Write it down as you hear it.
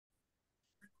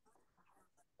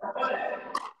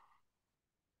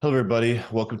Hello, everybody.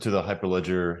 Welcome to the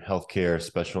Hyperledger Healthcare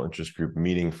Special Interest Group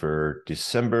meeting for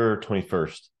December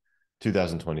 21st,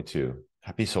 2022.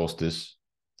 Happy Solstice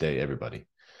Day, everybody.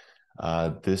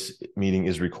 This meeting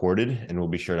is recorded and will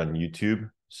be shared on YouTube.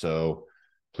 So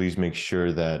please make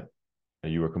sure that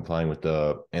you are complying with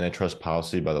the antitrust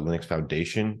policy by the Linux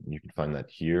Foundation. You can find that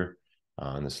here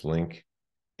on this link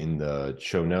in the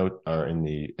show note or in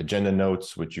the agenda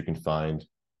notes, which you can find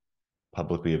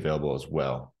publicly available as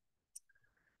well.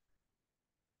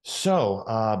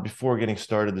 So before getting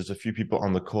started, there's a few people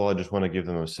on the call. I just want to give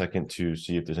them a second to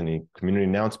see if there's any community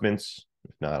announcements.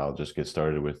 If not, I'll just get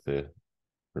started with the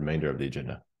remainder of the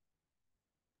agenda.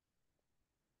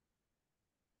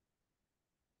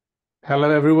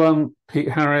 Hello, everyone. Pete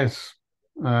Harris.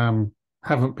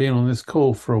 Haven't been on this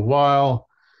call for a while,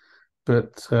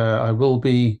 but I will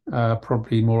be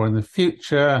probably more in the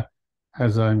future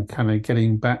as I'm kind of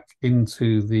getting back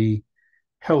into the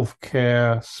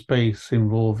healthcare space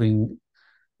involving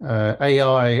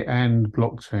AI and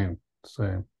blockchain.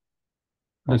 So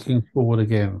looking forward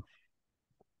again.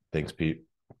 Thanks, Pete.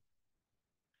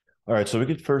 All right, so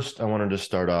I wanted to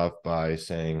start off by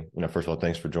saying, first of all,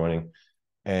 thanks for joining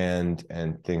and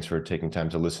thanks for taking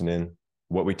time to listen in.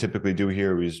 What we typically do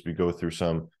here is we go through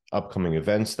some upcoming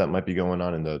events that might be going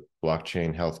on in the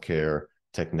blockchain, healthcare,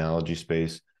 technology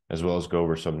space, as well as go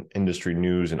over some industry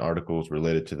news and articles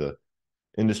related to the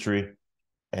industry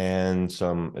and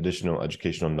some additional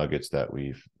educational nuggets that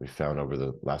we've found over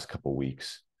the last couple of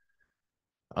weeks.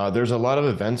 There's a lot of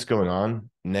events going on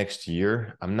next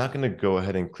year. I'm not going to go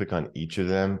ahead and click on each of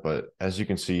them, but as you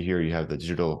can see here, you have the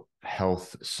Digital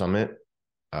Health Summit,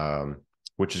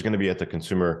 which is going to be at the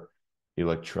Consumer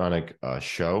Electronic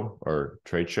Show or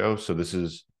Trade Show. So this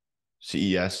is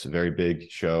CES, a very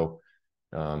big show.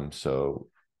 So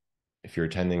if you're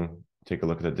attending, take a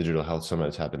look at the Digital Health Summit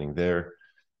that's happening there.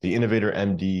 The Innovator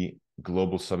MD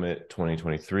Global Summit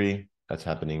 2023, that's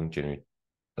happening January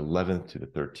 11th to the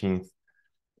 13th.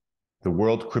 The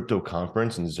World Crypto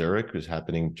Conference in Zurich is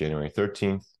happening January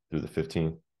 13th through the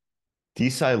 15th.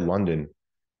 DeSci London,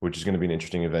 which is going to be an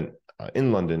interesting event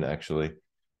in London, actually,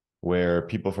 where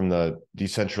people from the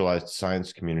decentralized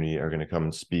science community are going to come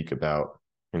and speak about,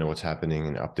 what's happening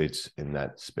and updates in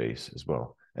that space as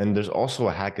well. And there's also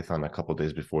a hackathon a couple of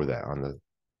days before that on the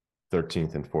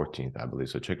 13th and 14th, I believe.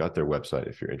 So check out their website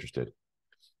if you're interested.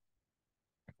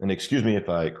 And excuse me if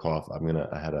I cough. I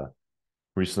had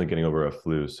recently getting over a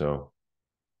flu. So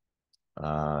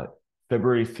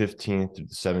February 15th to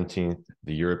the 17th,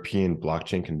 the European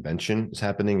Blockchain Convention is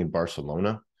happening in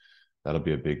Barcelona. That'll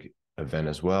be a big event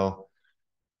as well.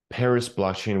 Paris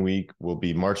Blockchain Week will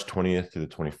be March 20th to the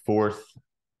 24th.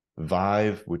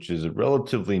 Vive, which is a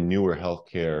relatively newer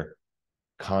healthcare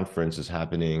conference, is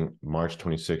happening March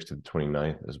 26th to the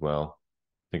 29th as well.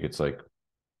 I think it's like, I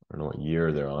don't know what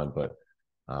year they're on, but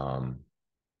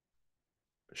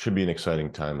should be an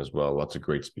exciting time as well. Lots of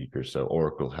great speakers. So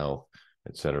Oracle Health,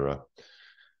 etc.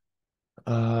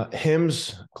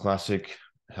 HIMSS, Classic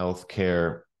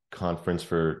Healthcare Conference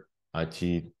for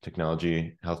IT,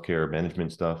 technology, healthcare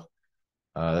management stuff.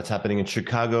 That's happening in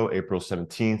Chicago, April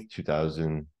 17th,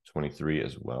 2023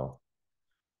 as well.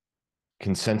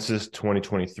 Consensus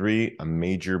 2023, a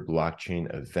major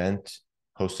blockchain event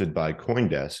hosted by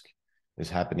CoinDesk, is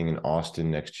happening in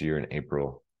Austin next year in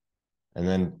April. And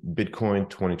then Bitcoin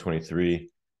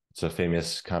 2023, it's a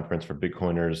famous conference for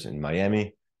Bitcoiners in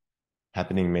Miami,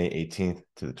 happening May 18th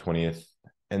to the 20th.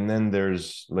 And then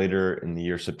there's later in the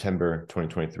year, September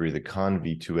 2023, the Con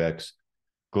V2X,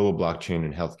 Global Blockchain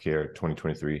and Healthcare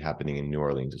 2023, happening in New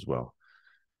Orleans as well.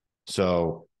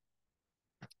 So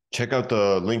check out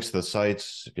the links to the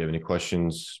sites. If you have any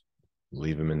questions,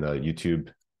 leave them in the YouTube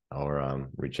or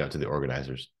reach out to the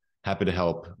organizers. Happy to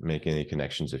help make any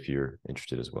connections if you're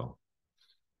interested as well.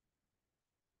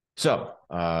 So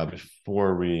without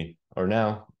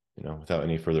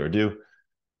any further ado,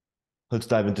 let's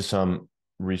dive into some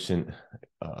recent,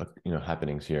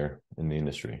 happenings here in the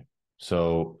industry.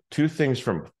 So 2 things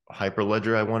from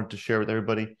Hyperledger I wanted to share with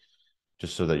everybody,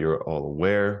 just so that you're all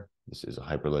aware. This is a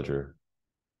Hyperledger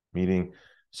meeting.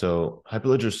 So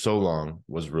Hyperledger Solong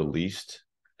was released,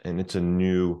 and it's a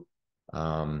new,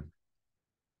 an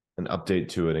update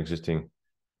to an existing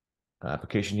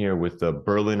application here. With the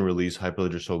Berlin release,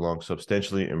 Hyperledger Solong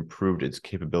substantially improved its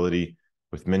capability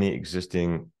with many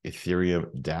existing Ethereum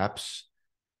dApps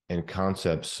and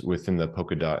concepts within the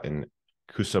Polkadot and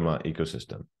Kusama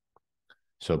ecosystem.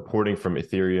 So porting from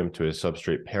Ethereum to a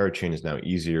substrate parachain is now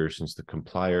easier since the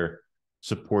compiler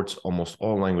supports almost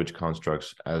all language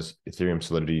constructs as Ethereum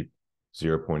Solidity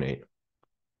 0.8.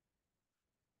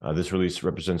 This release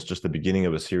represents just the beginning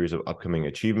of a series of upcoming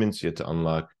achievements yet to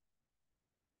unlock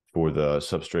for the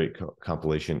substrate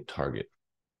compilation target.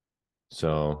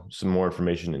 So some more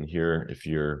information in here. If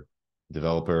you're a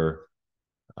developer,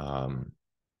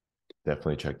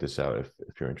 definitely check this out if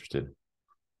you're interested.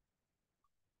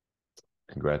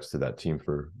 Congrats to that team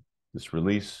for this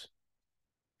release.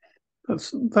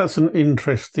 That's an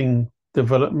interesting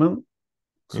development,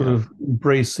 sort of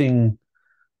embracing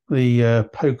the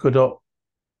polka dot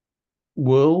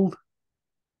world.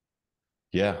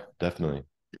 Yeah, definitely.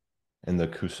 And the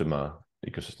Kusama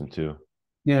ecosystem too.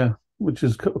 Yeah, which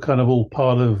is kind of all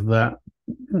part of that.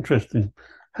 Interesting.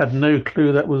 Had no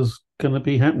clue that was going to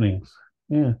be happening.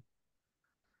 Yeah.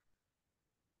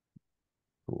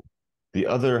 Cool. The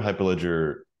other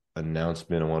Hyperledger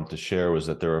announcement I wanted to share was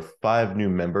that there are 5 new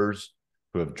members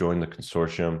who have joined the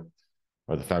consortium,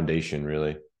 or the foundation,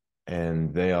 really.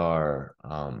 And they are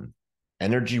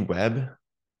Energy Web,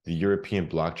 the European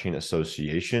Blockchain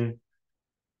Association,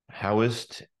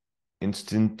 Howist,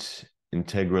 Instant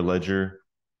Integra Ledger.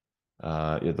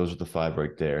 Yeah, those are the 5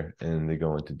 right there. And they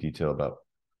go into detail about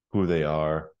who they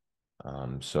are.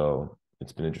 So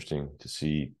it's been interesting to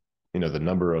see, the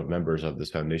number of members of this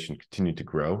foundation continue to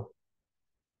grow.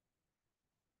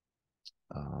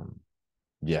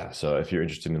 Yeah, so if you're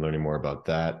interested in learning more about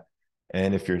that,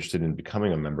 and if you're interested in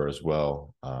becoming a member as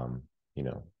well,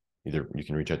 either you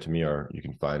can reach out to me or you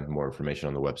can find more information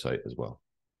on the website as well.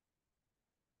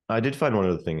 I did find one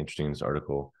other thing interesting in this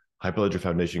article. Hyperledger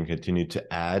Foundation continued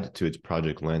to add to its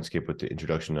project landscape with the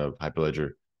introduction of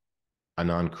Hyperledger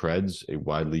Anon Creds, a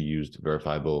widely used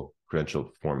verifiable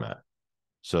credential format.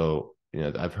 So,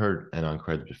 I've heard Anon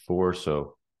Creds before,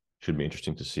 so it should be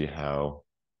interesting to see how,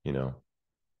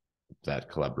 that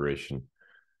collaboration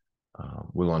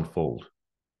will unfold.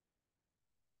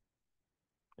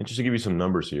 And just to give you some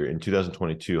numbers here, in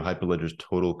 2022, Hyperledger's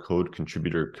total code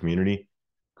contributor community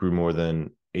grew more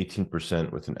than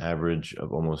 18%, with an average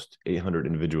of almost 800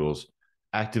 individuals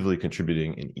actively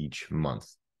contributing in each month.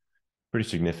 Pretty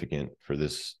significant for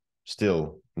this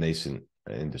still nascent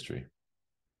industry.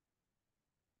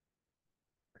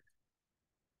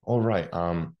 All right.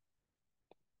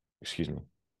 Excuse me.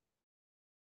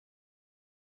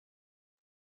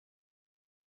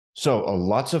 So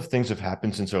lots of things have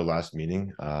happened since our last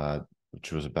meeting,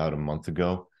 which was about a month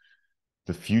ago.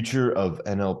 The future of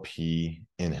NLP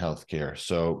in healthcare.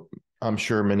 So I'm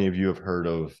sure many of you have heard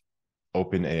of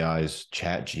OpenAI's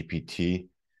ChatGPT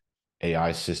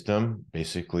AI system.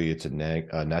 Basically, it's a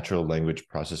natural language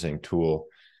processing tool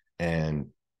and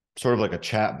sort of like a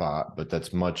chat bot, but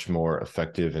that's much more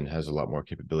effective and has a lot more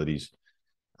capabilities.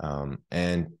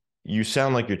 And you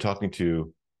sound like you're talking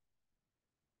to,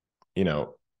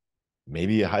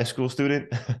 maybe a high school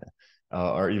student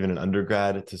or even an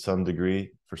undergrad to some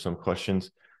degree for some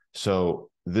questions. So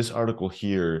this article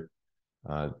here,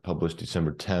 published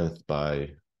December 10th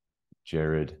by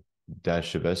Jared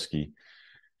Dashavetsky,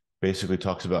 basically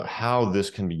talks about how this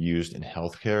can be used in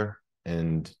healthcare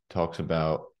and talks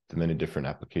about the many different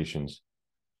applications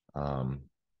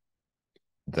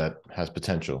that has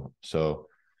potential. So,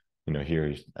 here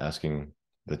he's asking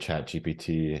the Chat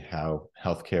GPT how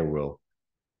healthcare will,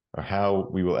 or how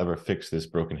we will ever fix this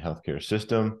broken healthcare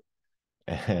system.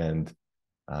 And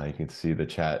you can see the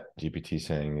Chat GPT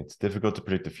saying, it's difficult to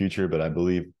predict the future, but I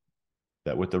believe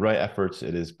that with the right efforts,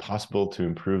 it is possible to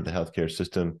improve the healthcare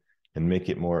system and make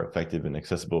it more effective and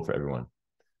accessible for everyone.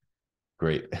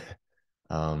 Great.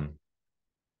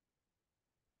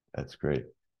 That's great.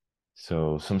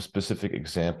 So some specific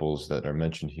examples that are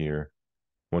mentioned here.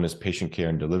 One is patient care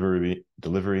and delivery,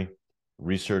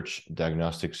 research,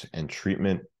 diagnostics, and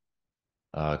treatment,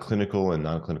 clinical and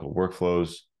non-clinical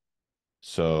workflows.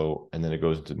 So, and then it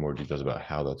goes into more details about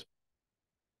how that's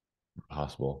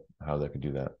possible, how that could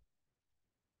do that.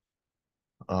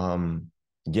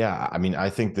 Yeah, I mean, I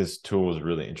think this tool is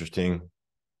really interesting.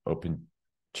 Open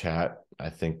chat. I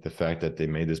think the fact that they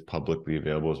made this publicly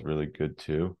available is really good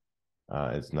too.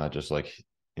 It's not just like,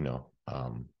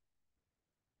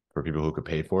 for people who could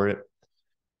pay for it.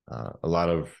 A lot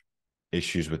of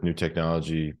issues with new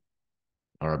technology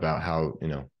are about how,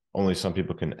 only some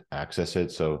people can access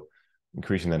it. So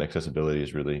increasing that accessibility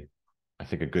is really, I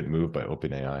think, a good move by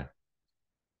OpenAI.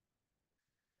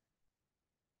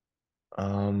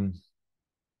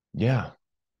 Yeah.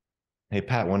 Hey,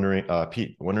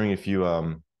 Pete, wondering if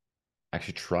you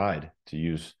actually tried to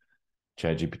use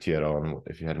ChatGPT at all, and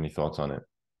if you had any thoughts on it.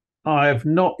 I have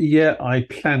not yet. I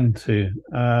plan to.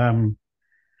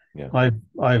 Yeah.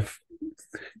 I've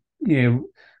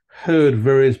heard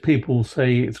various people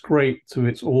say it's great, so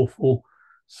it's awful.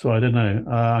 So I don't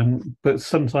know. But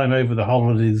sometime over the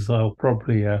holidays, I'll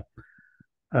probably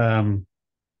um,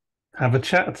 have a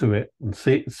chat to it and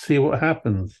see what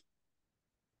happens.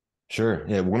 Sure.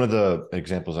 Yeah. One of the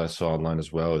examples I saw online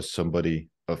as well is somebody,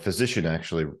 a physician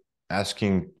actually,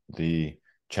 asking the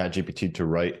chat GPT to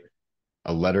write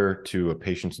a letter to a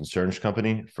patient's insurance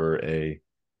company for a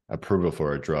approval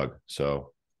for a drug.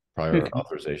 So prior Okay.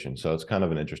 authorization. So it's kind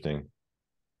of an interesting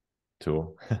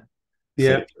tool.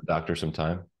 Yeah. Save the doctor some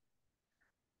time.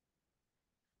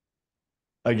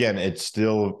 Again, it's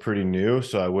still pretty new,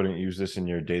 so I wouldn't use this in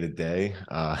your day-to-day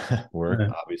work, Yeah.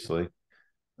 obviously.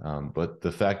 But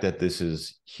the fact that this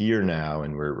is here now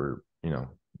and we're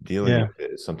dealing Yeah. with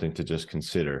it is something to just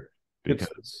consider It's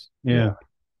because yeah. yeah,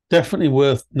 definitely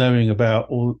worth knowing about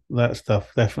all that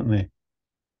stuff. Definitely.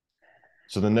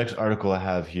 So the next article I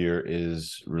have here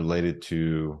is related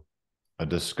to a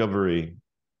discovery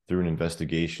through an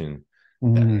investigation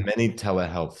that Mm, many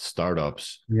telehealth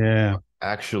startups yeah.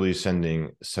 actually sending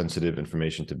sensitive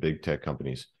information to big tech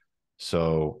companies.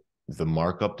 So the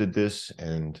markup did this,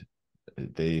 and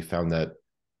they found that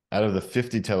out of the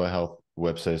 50 telehealth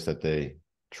websites that they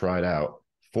tried out,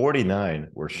 49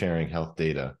 were sharing health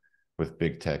data with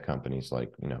big tech companies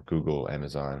like Google,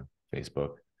 Amazon,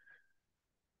 Facebook.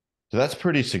 So that's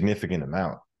pretty significant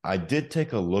amount. I did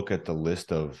take a look at the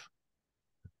list of,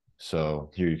 so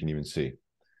here you can even see,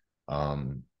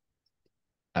 um,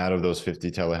 out of those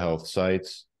 50 telehealth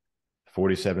sites,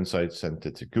 47 sites sent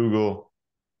it to Google,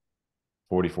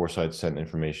 44 sites sent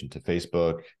information to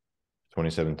Facebook,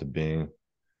 27 to Bing,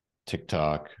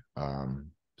 TikTok,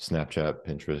 Snapchat,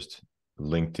 Pinterest,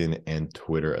 LinkedIn, and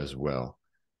Twitter as well.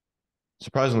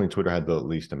 Surprisingly, Twitter had the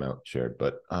least amount shared,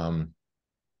 but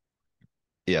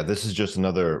yeah, this is just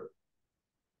another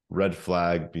red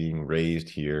flag being raised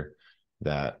here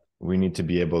that we need to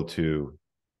be able to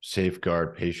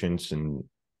safeguard patients and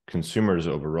consumers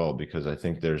overall, because I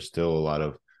think there's still a lot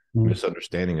of Mm,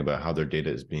 misunderstanding about how their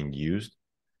data is being used.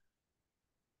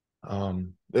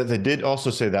 They did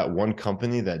also say that one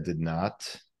company that did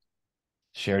not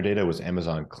share data was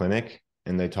Amazon Clinic,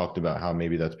 and they talked about how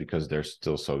maybe that's because they're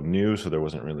still so new, so there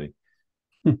wasn't really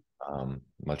mm,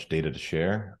 much data to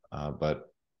share.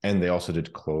 But and they also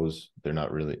did close. They're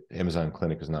not really Amazon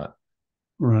Clinic is not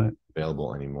right.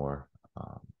 available anymore.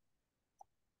 Um,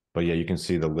 but yeah, you can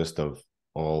see the list of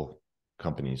all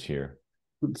companies here.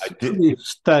 I It's did. pretty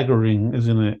staggering,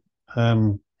 isn't it?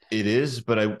 It is,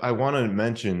 but I want to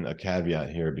mention a caveat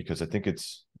here because I think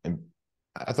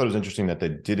I thought it was interesting that they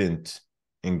didn't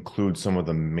include some of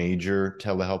the major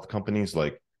telehealth companies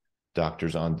like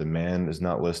Doctors on Demand is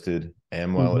not listed.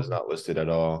 Amwell is Mhm. not listed at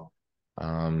all.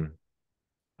 Um,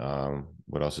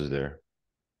 what else is there?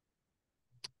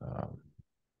 Um,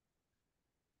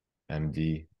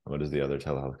 MD. What is the other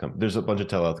telehealth company? There's a bunch of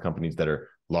telehealth companies that are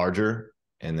larger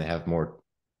and they have more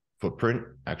footprint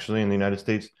actually in the United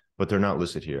States, but they're not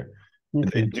listed here. And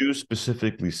they Okay. do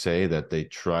specifically say that they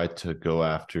try to go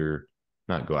after,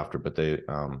 not go after, but they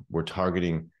were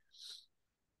targeting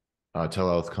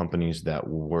telehealth companies that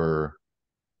were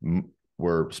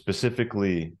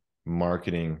specifically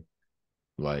marketing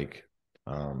like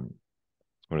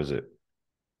what is it,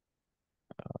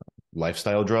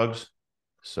 lifestyle drugs.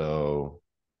 So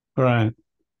Right.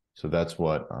 so that's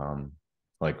what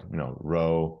like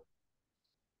Roe,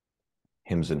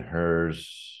 Hims and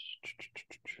Hers.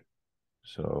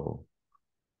 So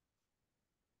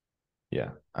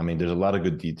yeah, I mean, there's a lot of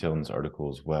good detail in this article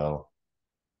as well.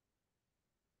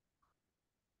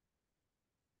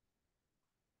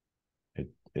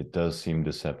 It does seem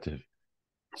deceptive.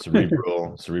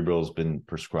 Cerebral has been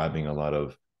prescribing a lot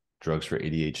of drugs for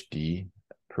ADHD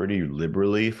pretty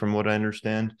liberally, from what I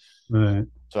understand. Right.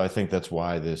 So I think that's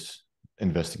why this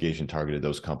investigation targeted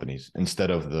those companies instead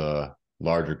of the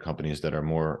larger companies that are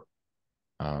more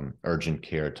urgent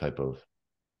care type of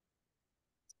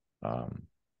um,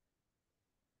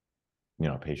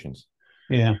 patients.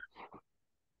 Yeah.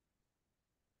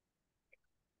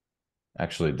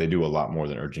 Actually, they do a lot more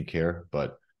than urgent care,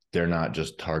 but they're not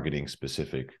just targeting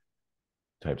specific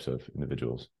types of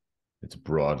individuals. It's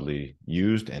broadly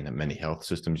used, and many health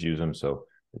systems use them. So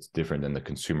it's different than the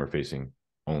consumer-facing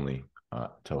only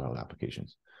telehealth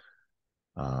applications.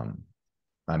 Um,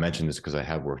 I mentioned this because I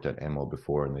have worked at Amwell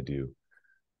before, and they do.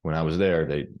 When I was there,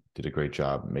 they did a great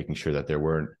job making sure that there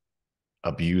weren't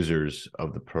abusers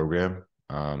of the program,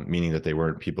 meaning that they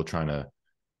weren't people trying to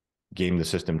game the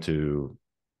system to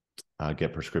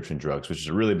get prescription drugs, which is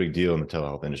a really big deal in the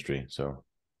telehealth industry. So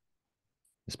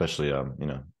especially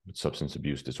substance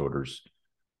abuse disorders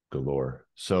galore.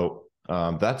 So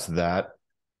that's that.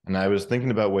 And I was thinking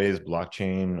about ways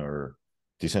blockchain or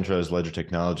decentralized ledger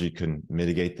technology can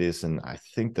mitigate this. And I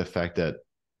think the fact that,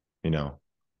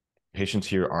 patients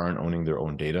here aren't owning their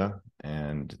own data,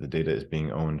 and the data is being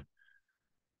owned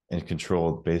and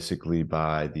controlled basically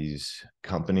by these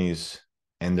companies,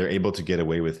 and they're able to get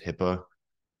away with HIPAA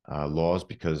laws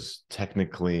because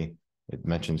technically it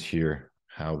mentions here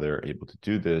how they're able to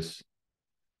do this.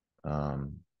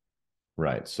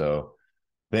 Right. So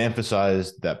they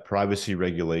emphasized that privacy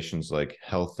regulations like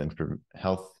health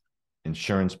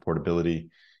insurance portability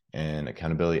and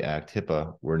accountability act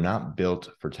HIPAA were not built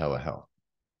for telehealth.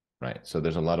 Right. So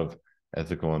there's a lot of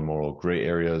ethical and moral gray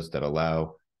areas that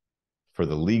allow for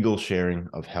the legal sharing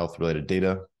of health related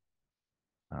data.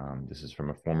 This is from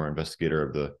a former investigator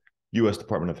of the U.S.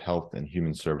 Department of Health and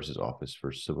Human Services Office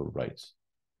for Civil Rights.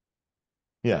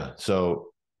 Yeah,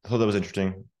 so I thought that was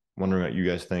interesting. Wondering what you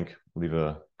guys think. Leave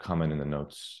a comment in the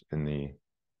notes in the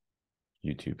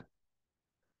YouTube.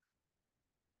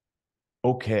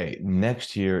 Okay,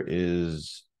 next here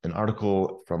is an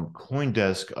article from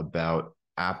CoinDesk about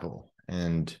Apple,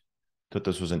 and thought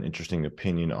this was an interesting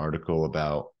opinion article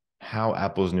about how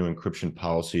Apple's new encryption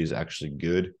policy is actually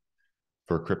good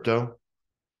for crypto.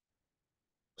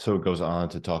 So it goes on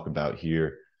to talk about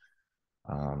here,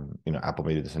 Apple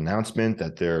made this announcement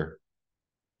that their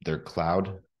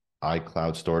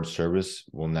iCloud storage service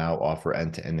will now offer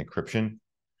end-to-end encryption.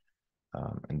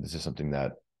 And this is something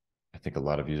that I think a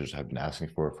lot of users have been asking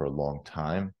for a long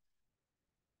time.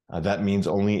 That means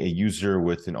only a user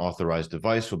with an authorized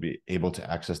device will be able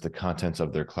to access the contents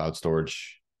of their cloud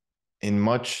storage in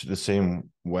much the same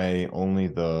way only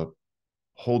the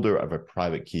holder of a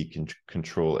private key can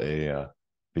control a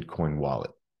Bitcoin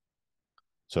wallet.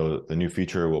 So the new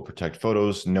feature will protect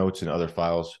photos, notes, and other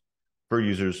files for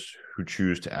users who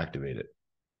choose to activate it.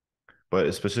 But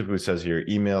it specifically says here,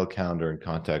 email, calendar, and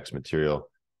contacts material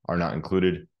are not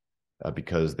included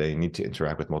because they need to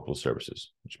interact with multiple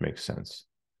services, which makes sense.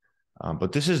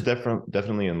 But this is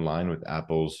definitely in line with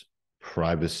Apple's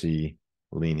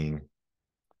privacy-leaning,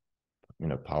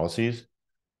 policies.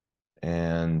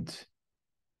 And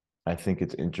I think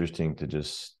it's interesting to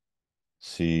just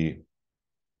see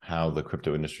how the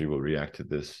crypto industry will react to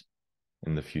this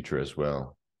in the future as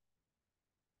well.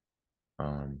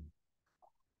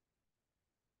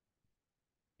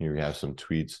 Here we have some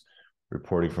tweets.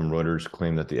 Reporting from Reuters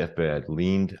claimed that the FBI had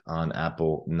leaned on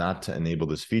Apple not to enable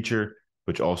this feature,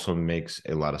 which also makes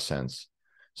a lot of sense.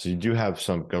 So you do have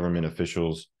some government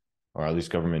officials, or at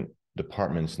least government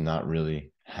departments, not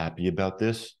really happy about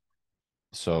this.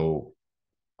 So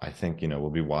I think, we'll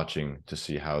be watching to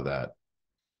see how that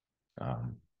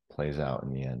plays out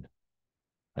in the end.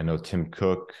 I know Tim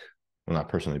Cook, well, not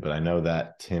personally, but I know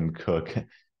that Tim Cook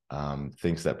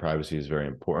thinks that privacy is very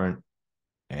important,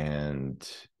 and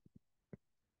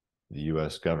the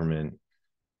US government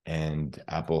and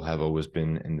Apple have always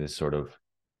been in this sort of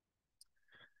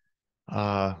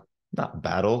not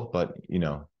battle, but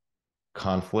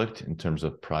conflict in terms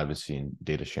of privacy and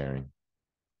data sharing.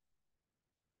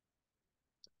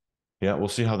 Yeah, we'll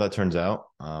see how that turns out.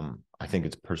 I think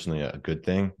it's personally a good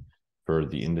thing for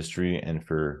the industry and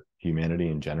for humanity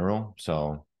in general.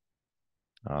 So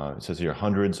it says here,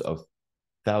 hundreds of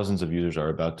thousands of users are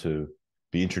about to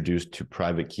be introduced to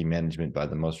private key management by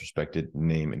the most respected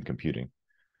name in computing.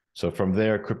 So from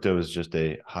there, crypto is just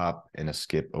a hop and a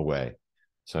skip away.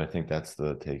 So I think that's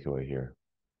the takeaway here.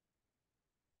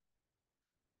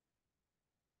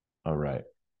 All right.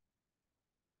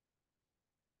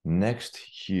 Next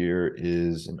here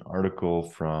is an article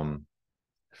from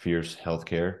Fierce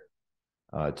Healthcare.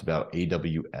 It's about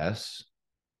AWS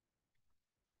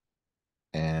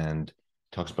and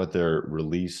talks about their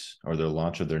release or their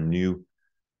launch of their new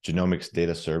genomics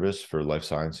data service for life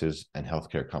sciences and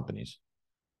healthcare companies.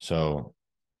 So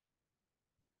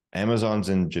Amazon's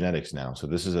in genetics now. So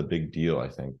this is a big deal, I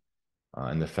think.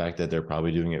 And the fact that they're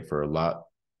probably doing it for a lot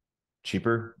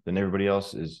cheaper than everybody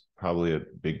else is probably a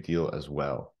big deal as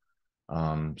well.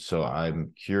 So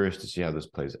I'm curious to see how this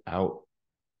plays out.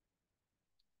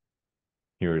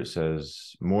 Here it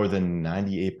says more than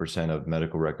 98% of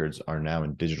medical records are now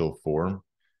in digital form,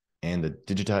 and the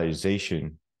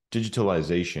digitalization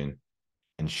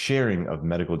and sharing of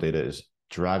medical data is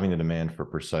driving the demand for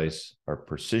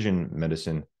precision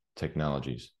medicine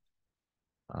technologies.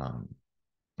 And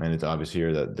it's obvious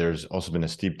here that there's also been a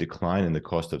steep decline in the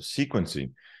cost of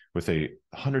sequencing, with a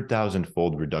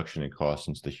 100,000-fold reduction in cost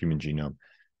since the human genome,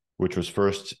 which was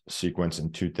first sequenced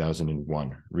in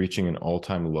 2001, reaching an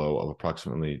all-time low of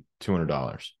approximately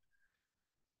 $200.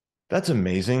 That's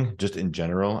amazing, just in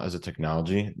general as a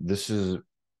technology. This is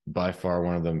by far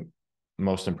one of the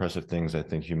most impressive things I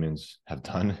think humans have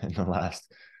done in the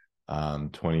last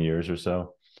 20 years or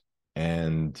so.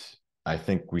 And I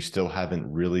think we still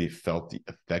haven't really felt the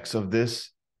effects of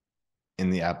this in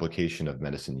the application of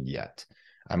medicine yet.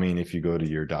 I mean, if you go to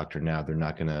your doctor now, they're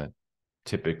not going to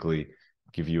typically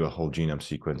give you a whole genome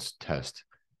sequence test.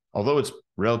 Although it's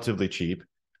relatively cheap,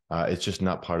 it's just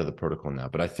not part of the protocol now.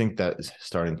 But I think that is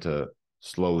starting to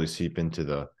slowly seep into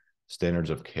the standards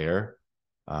of care.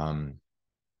 And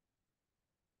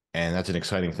that's an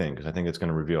exciting thing because I think it's going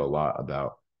to reveal a lot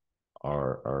about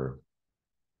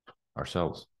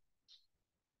ourselves.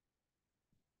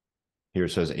 Here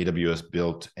it says AWS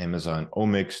built Amazon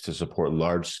Omics to support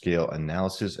large-scale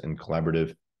analysis and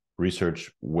collaborative research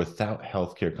without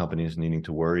healthcare companies needing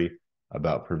to worry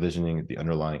about provisioning the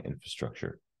underlying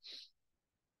infrastructure.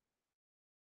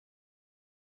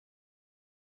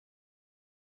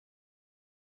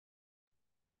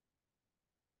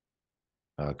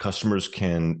 Customers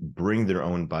can bring their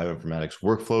own bioinformatics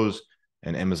workflows,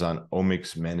 and Amazon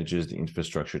Omics manages the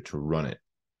infrastructure to run it,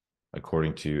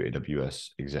 according to AWS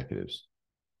executives.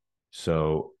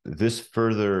 So this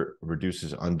further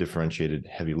reduces undifferentiated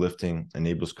heavy lifting,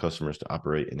 enables customers to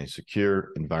operate in a secure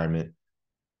environment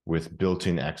with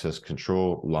built-in access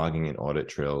control, logging, and audit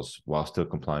trails while still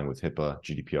complying with HIPAA,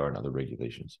 GDPR, and other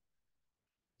regulations.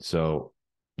 So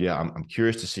yeah, I'm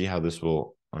curious to see how this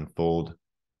will unfold.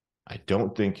 I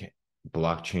don't think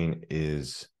blockchain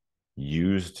is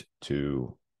used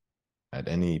at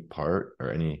any part or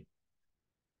any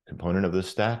component of this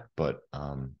stack, but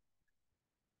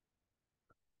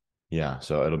yeah,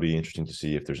 so it'll be interesting to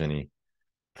see if there's any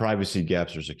privacy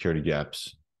gaps or security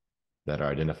gaps that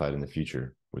are identified in the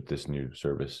future with this new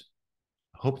service.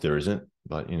 I hope there isn't,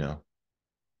 but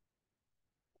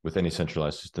with any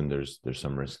centralized system, there's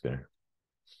some risk there.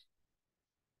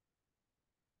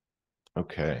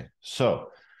 Okay, so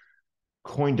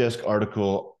CoinDesk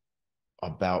article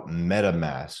about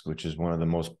MetaMask, which is one of the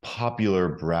most popular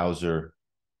browser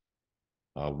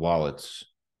wallets,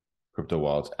 crypto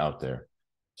wallets out there.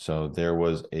 So there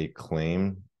was a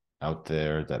claim out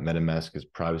there that MetaMask's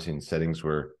privacy and settings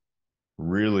were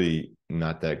really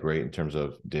not that great in terms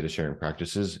of data sharing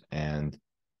practices, and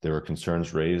there were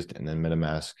concerns raised, and then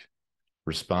MetaMask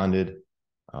responded.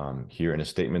 Here in a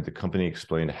statement, the company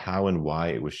explained how and why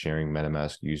it was sharing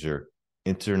MetaMask user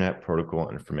Internet Protocol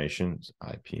information,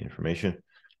 IP information,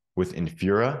 with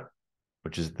Infura,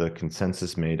 which is the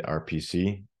consensus-made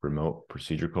RPC, remote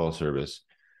procedure call service,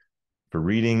 for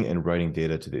reading and writing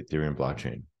data to the Ethereum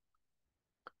blockchain.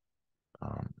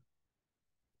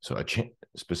 So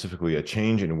specifically, a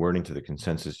change in wording to the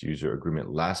consensus user agreement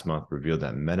last month revealed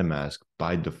that MetaMask,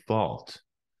 by default,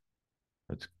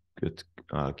 that's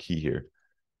key here,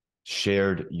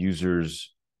 shared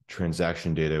users'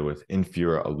 transaction data with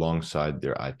Infura alongside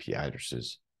their IP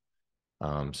addresses.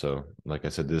 So, like I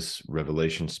said, this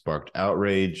revelation sparked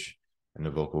outrage in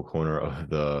the vocal corner of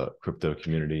the crypto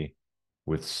community,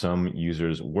 with some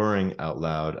users worrying out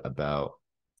loud about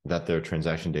that their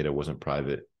transaction data wasn't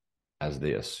private as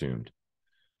they assumed.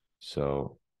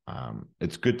 So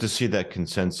it's good to see that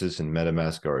Consensus and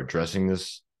MetaMask are addressing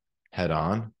this head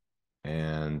on.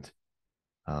 And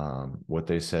what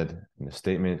they said in the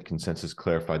statement, Consensus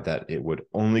clarified that it would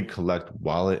only collect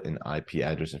wallet and IP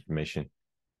address information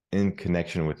in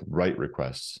connection with write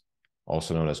requests,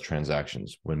 also known as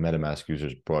transactions, when MetaMask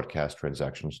users broadcast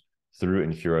transactions through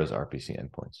Infura's RPC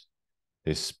endpoints.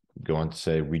 They go on to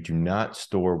say, we do not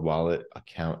store wallet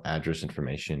account address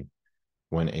information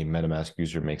when a MetaMask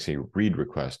user makes a read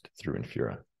request through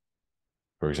Infura,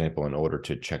 for example, in order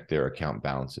to check their account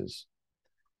balances.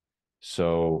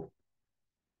 So,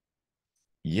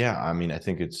 yeah, I mean, I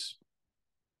think it's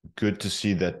good to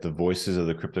see that the voices of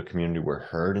the crypto community were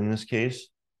heard in this case,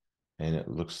 and it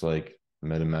looks like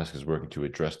MetaMask is working to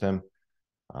address them.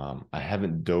 I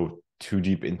haven't dove too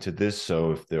deep into this,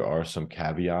 so if there are some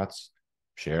caveats,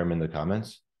 share them in the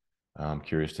comments. I'm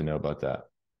curious to know about that.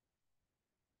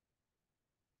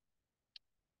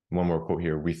 One more quote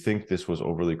here. We think this was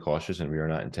overly cautious, and we are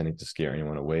not intending to scare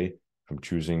anyone away from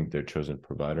choosing their chosen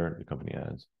provider, the company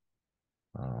adds.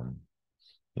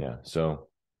 Yeah, so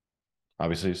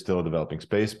obviously it's still a developing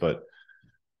space, but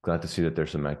glad to see that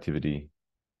there's some activity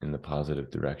in the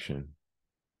positive direction.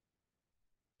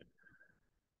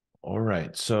 All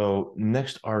right, so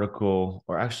next article,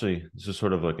 or actually, this is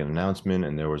sort of like an announcement,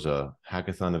 and there was a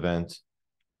hackathon event.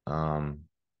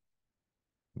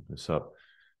 This up.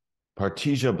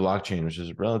 Partisia blockchain, which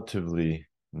is a relatively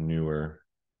newer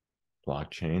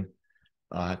blockchain,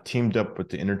 teamed up with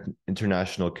the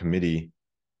International Committee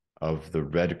of the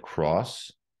Red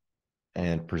Cross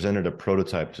and presented a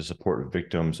prototype to support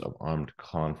victims of armed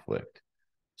conflict.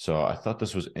 So I thought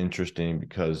this was interesting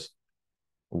because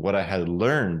what I had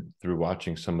learned through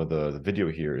watching some of the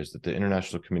video here is that the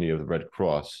International Committee of the Red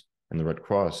Cross and the Red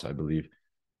Cross, I believe,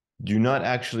 do not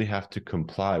actually have to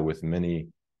comply with many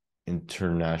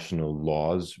international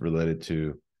laws related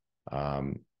to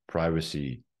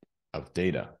privacy of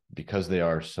data because they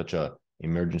are such a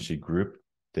emergency group.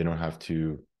 They don't have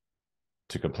to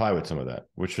comply with some of that,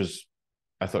 which was,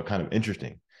 I thought, kind of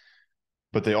interesting.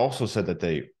 But they also said that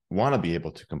they want to be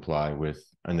able to comply with,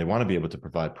 and they want to be able to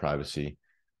provide privacy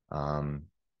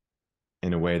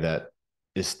in a way that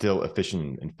is still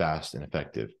efficient and fast and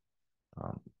effective.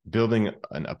 Building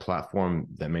a platform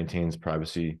that maintains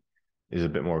privacy is a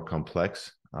bit more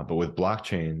complex, but with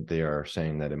blockchain, they are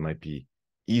saying that it might be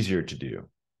easier to do.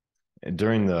 And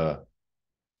during the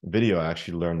video, I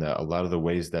actually learned that a lot of the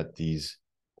ways that these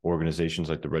organizations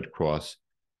like the Red Cross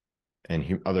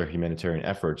and other humanitarian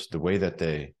efforts, the way that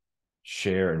they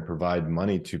share and provide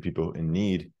money to people in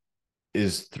need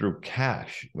is through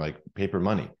cash, like paper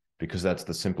money, because that's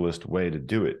the simplest way to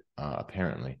do it,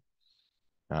 apparently.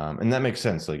 And that makes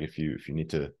sense. Like if you need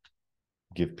to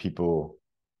give people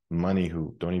money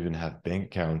who don't even have bank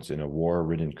accounts in a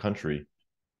war-ridden country,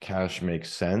 cash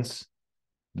makes sense.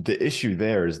 The issue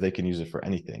there is they can use it for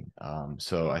anything.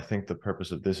 So I think the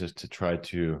purpose of this is to try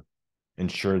to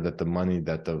ensure that the money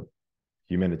that the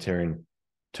humanitarian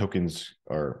tokens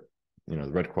or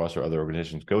the Red Cross or other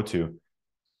organizations go to,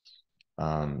 we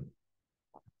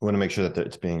want to make sure that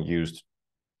it's being used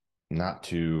not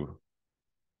to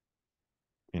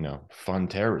fund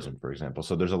terrorism, for example.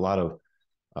 So there's a lot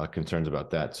of concerns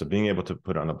about that. So being able to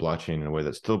put it on a blockchain in a way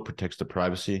that still protects the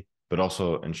privacy, but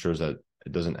also ensures that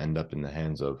it doesn't end up in the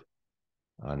hands of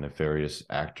nefarious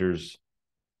actors,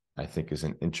 I think is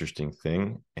an interesting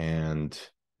thing. And,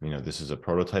 this is a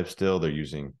prototype still. They're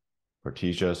using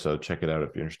Artesia, so check it out if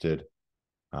you're interested.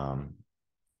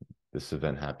 This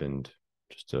event happened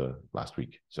just last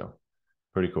week, so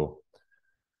pretty cool.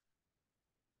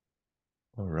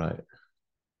 All right.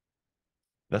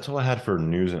 That's all I had for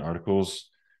news and articles.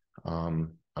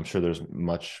 I'm sure there's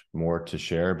much more to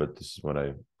share, but this is what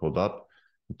I pulled up.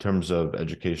 In terms of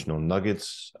educational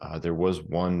nuggets, there was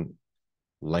one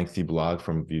lengthy blog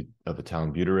from Vitaly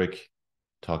Buterin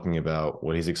talking about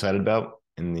what he's excited about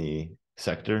in the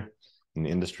sector, in the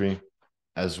industry,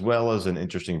 as well as an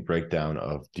interesting breakdown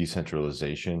of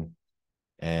decentralization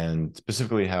and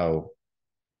specifically how,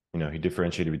 he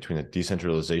differentiated between a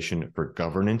decentralization for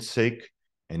governance sake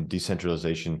and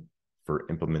decentralization for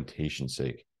implementation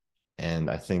sake. And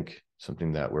I think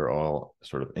something that we're all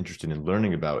sort of interested in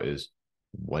learning about is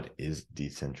what is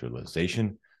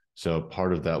decentralization. So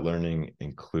part of that learning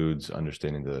includes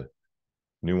understanding the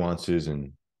nuances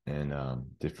and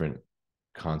different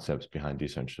concepts behind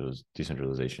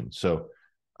decentralization. So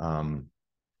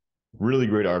really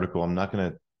great article. I'm not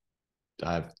going to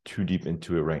dive too deep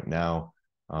into it right now,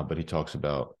 but he talks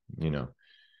about,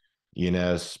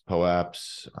 ENS,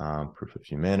 POAPs, proof of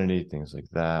humanity, things like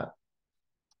that.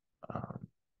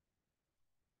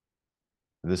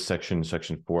 This section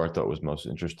 4, I thought was most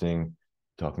interesting,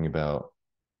 talking about,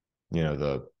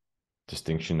 the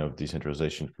distinction of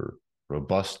decentralization for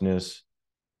robustness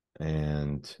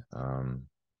and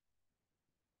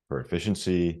for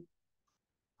efficiency.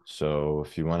 So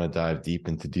if you want to dive deep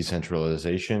into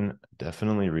decentralization,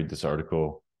 definitely read this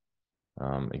article.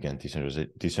 Again,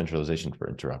 decentralization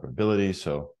for interoperability.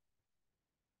 So,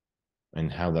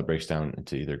 and how that breaks down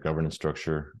into either governance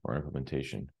structure or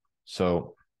implementation.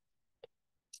 So,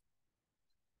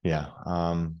 yeah,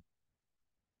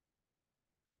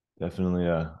 definitely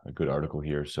a good article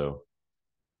here. So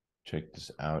check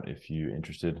this out if you're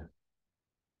interested.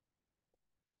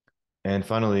 And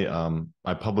finally,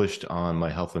 I published on my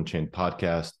Health Unchained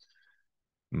podcast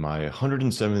my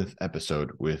 107th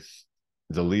episode with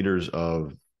the leaders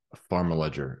of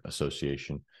Hyperledger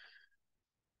Association.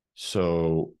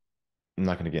 So I'm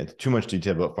not going to get into too much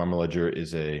detail, but Hyperledger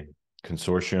is a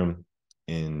consortium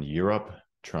in Europe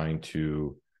trying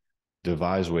to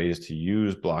devise ways to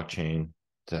use blockchain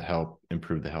to help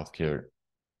improve the healthcare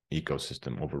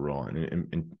ecosystem overall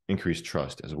and increase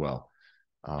trust as well.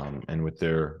 And with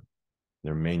their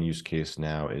main use case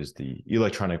now is the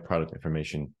electronic product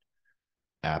information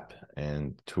app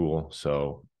and tool.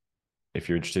 So if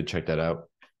you're interested, check that out.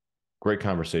 Great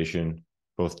conversation.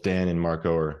 Both Dan and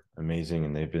Marco are amazing,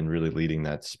 and they've been really leading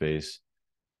that space,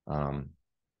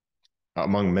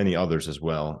 among many others as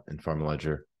well in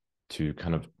Hyperledger, to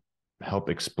kind of help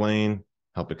explain,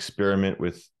 help experiment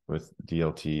with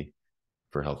DLT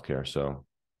for healthcare. So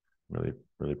really,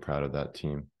 really proud of that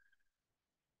team.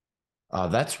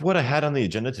 That's what I had on the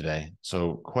agenda today.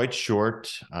 So quite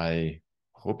short. I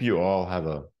hope you all have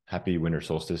a happy winter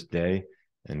solstice day.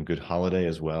 and good holiday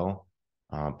as well.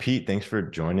 Pete, thanks for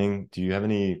joining. Do you have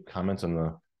any comments on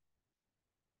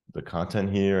the content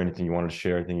here? Anything you wanted to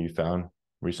share? Anything you found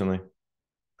recently?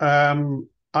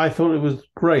 I thought it was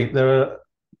great. There are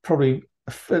probably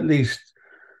at least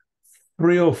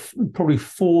three or probably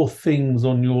four things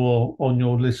on your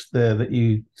list there that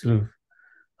you sort of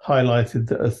highlighted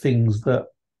that are things that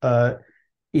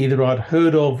either I'd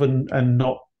heard of and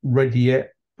not read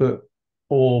yet, but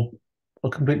or are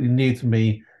completely new to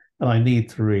me and I need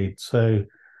to read. So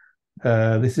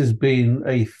this has been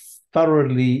a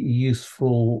thoroughly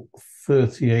useful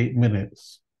 38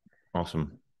 minutes.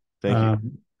 Awesome. Thank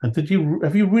you. And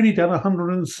have you really done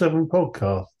 107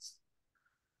 podcasts?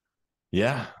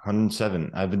 Yeah,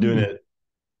 107. I've been doing it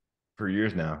for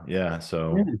years now. Yeah.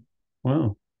 So Yeah.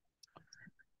 Wow.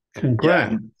 yeah,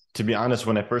 Congrats. and to be honest,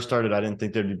 when I first started, I didn't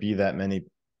think there'd be that many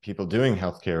people doing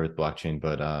healthcare with blockchain,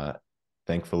 but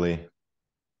thankfully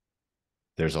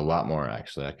there's a lot more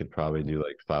actually. I could probably do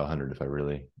like 500 if I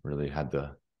really, really had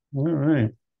to. All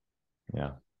right.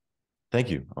 Yeah. Thank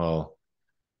you. Well,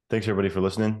 thanks everybody for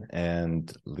listening,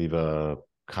 and leave a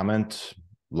comment,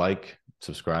 like,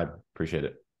 subscribe. Appreciate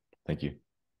it. Thank you.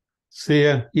 See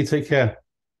ya. You take care.